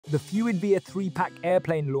The Fuwidvia 3-pack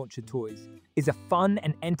airplane launcher toys is a fun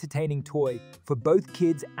and entertaining toy for both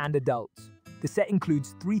kids and adults. The set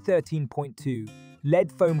includes 313.2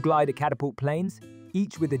 lead foam glider catapult planes,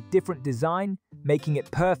 each with a different design, making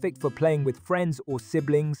it perfect for playing with friends or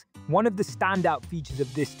siblings. One of the standout features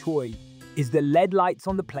of this toy is the LED lights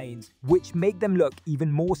on the planes, which make them look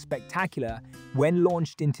even more spectacular when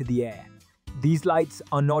launched into the air. These lights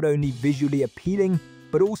are not only visually appealing,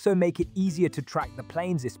 but also make it easier to track the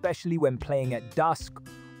planes, especially when playing at dusk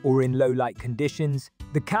or in low light conditions.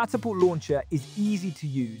 The Catapult launcher is easy to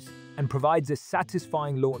use and provides a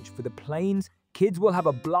satisfying launch for the planes. Kids will have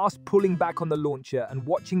a blast pulling back on the launcher and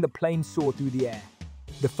watching the plane soar through the air.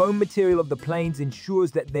 The foam material of the planes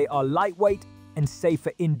ensures that they are lightweight and safe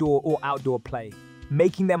for indoor or outdoor play,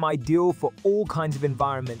 making them ideal for all kinds of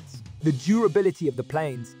environments. The durability of the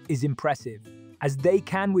planes is impressive, as they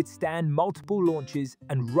can withstand multiple launches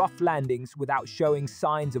and rough landings without showing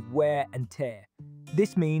signs of wear and tear.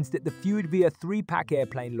 This means that the Fuwidvia 3-pack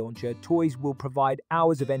airplane launcher toys will provide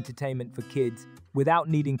hours of entertainment for kids without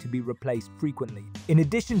needing to be replaced frequently. In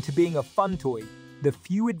addition to being a fun toy, the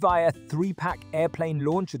Fuwidvia 3-pack airplane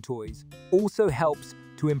launcher toys also helps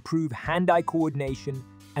to improve hand-eye coordination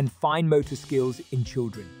and fine motor skills in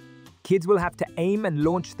children. Kids will have to aim and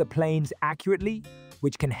launch the planes accurately,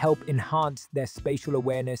 which can help enhance their spatial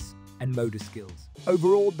awareness and motor skills.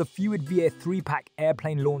 Overall, the Fuwidvia 3-pack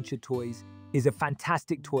airplane launcher toys is a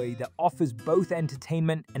fantastic toy that offers both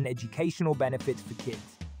entertainment and educational benefits for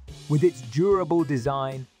kids. With its durable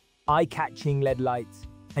design, eye-catching LED lights,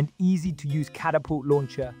 and easy-to-use catapult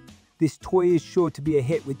launcher, this toy is sure to be a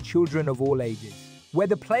hit with children of all ages.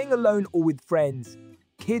 Whether playing alone or with friends,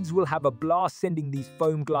 kids will have a blast sending these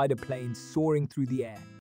foam glider planes soaring through the air.